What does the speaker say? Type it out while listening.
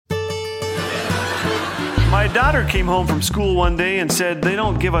My daughter came home from school one day and said they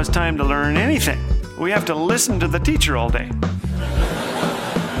don't give us time to learn anything. We have to listen to the teacher all day.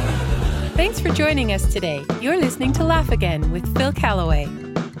 Thanks for joining us today. You're listening to Laugh Again with Phil Callaway.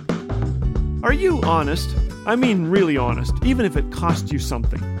 Are you honest? I mean really honest, even if it costs you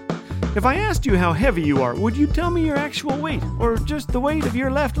something. If I asked you how heavy you are, would you tell me your actual weight, or just the weight of your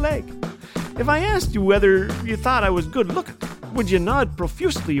left leg? If I asked you whether you thought I was good looking, would you nod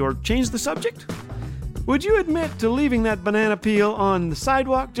profusely or change the subject? Would you admit to leaving that banana peel on the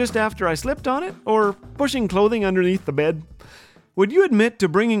sidewalk just after I slipped on it, or pushing clothing underneath the bed? Would you admit to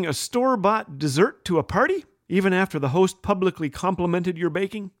bringing a store-bought dessert to a party, even after the host publicly complimented your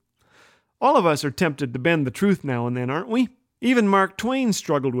baking? All of us are tempted to bend the truth now and then, aren't we? Even Mark Twain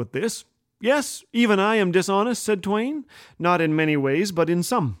struggled with this. Yes, even I am dishonest, said Twain. Not in many ways, but in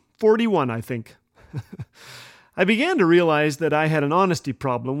some. 41, I think. I began to realize that I had an honesty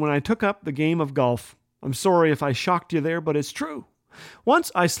problem when I took up the game of golf. I'm sorry if I shocked you there, but it's true.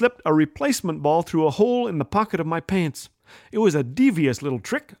 Once I slipped a replacement ball through a hole in the pocket of my pants. It was a devious little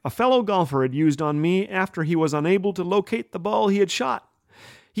trick a fellow golfer had used on me after he was unable to locate the ball he had shot.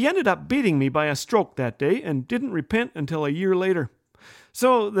 He ended up beating me by a stroke that day and didn't repent until a year later.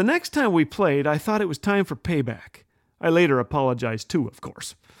 So the next time we played, I thought it was time for payback. I later apologized too, of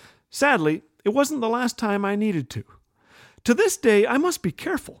course. Sadly, it wasn't the last time I needed to. To this day, I must be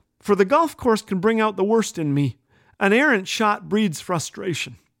careful, for the golf course can bring out the worst in me. An errant shot breeds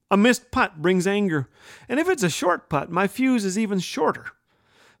frustration. A missed putt brings anger. And if it's a short putt, my fuse is even shorter.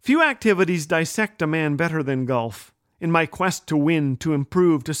 Few activities dissect a man better than golf. In my quest to win, to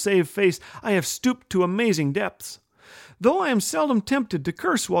improve, to save face, I have stooped to amazing depths. Though I am seldom tempted to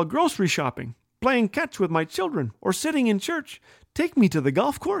curse while grocery shopping, playing catch with my children, or sitting in church, take me to the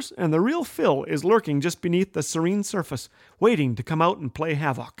golf course, and the real Phil is lurking just beneath the serene surface, waiting to come out and play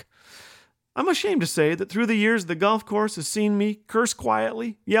havoc. I'm ashamed to say that through the years the golf course has seen me curse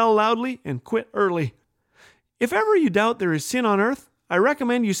quietly, yell loudly, and quit early. If ever you doubt there is sin on earth, I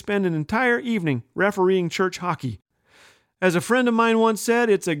recommend you spend an entire evening refereeing church hockey. As a friend of mine once said,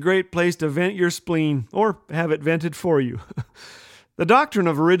 it's a great place to vent your spleen, or have it vented for you. The doctrine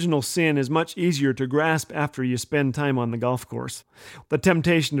of original sin is much easier to grasp after you spend time on the golf course. The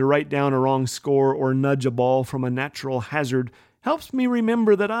temptation to write down a wrong score or nudge a ball from a natural hazard helps me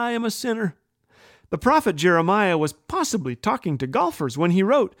remember that I am a sinner. The prophet Jeremiah was possibly talking to golfers when he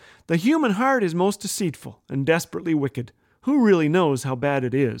wrote, "The human heart is most deceitful and desperately wicked. Who really knows how bad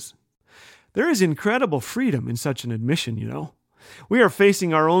it is?" There is incredible freedom in such an admission, you know. We are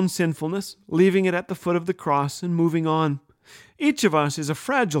facing our own sinfulness, leaving it at the foot of the cross and moving on. Each of us is a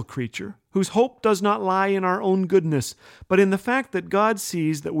fragile creature whose hope does not lie in our own goodness, but in the fact that God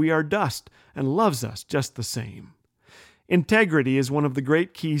sees that we are dust and loves us just the same. Integrity is one of the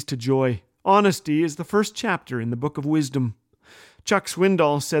great keys to joy. Honesty is the first chapter in the Book of Wisdom. Chuck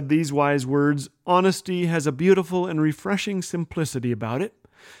Swindoll said these wise words, "Honesty has a beautiful and refreshing simplicity about it.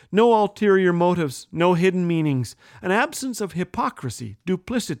 No ulterior motives, no hidden meanings, an absence of hypocrisy,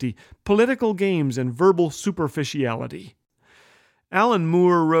 duplicity, political games, and verbal superficiality." Alan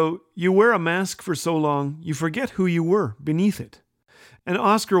Moore wrote, "You wear a mask for so long, you forget who you were beneath it." And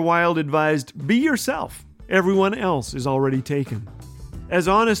Oscar Wilde advised, "Be yourself. Everyone else is already taken." As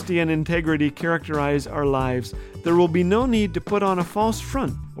honesty and integrity characterize our lives, there will be no need to put on a false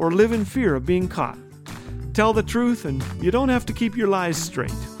front or live in fear of being caught. Tell the truth, and you don't have to keep your lies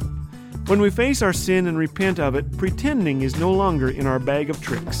straight. When we face our sin and repent of it, pretending is no longer in our bag of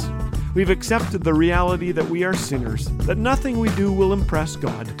tricks. We've accepted the reality that we are sinners, that nothing we do will impress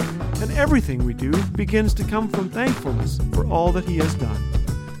God, and everything we do begins to come from thankfulness for all that He has done.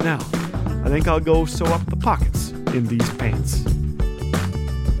 Now, I think I'll go sew up the pockets in these pants.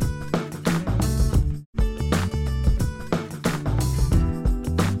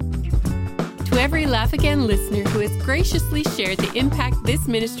 To every Laugh Again listener who has graciously shared the impact this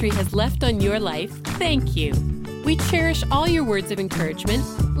ministry has left on your life, thank you. We cherish all your words of encouragement.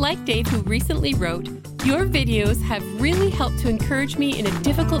 Like Dave, who recently wrote, "Your videos have really helped to encourage me in a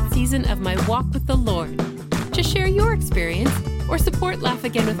difficult season of my walk with the Lord." To share your experience or support Laugh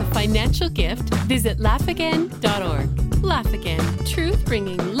Again with a financial gift, visit laughagain.org. Laugh Again, truth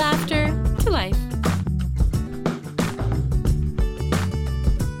bringing laughter to life.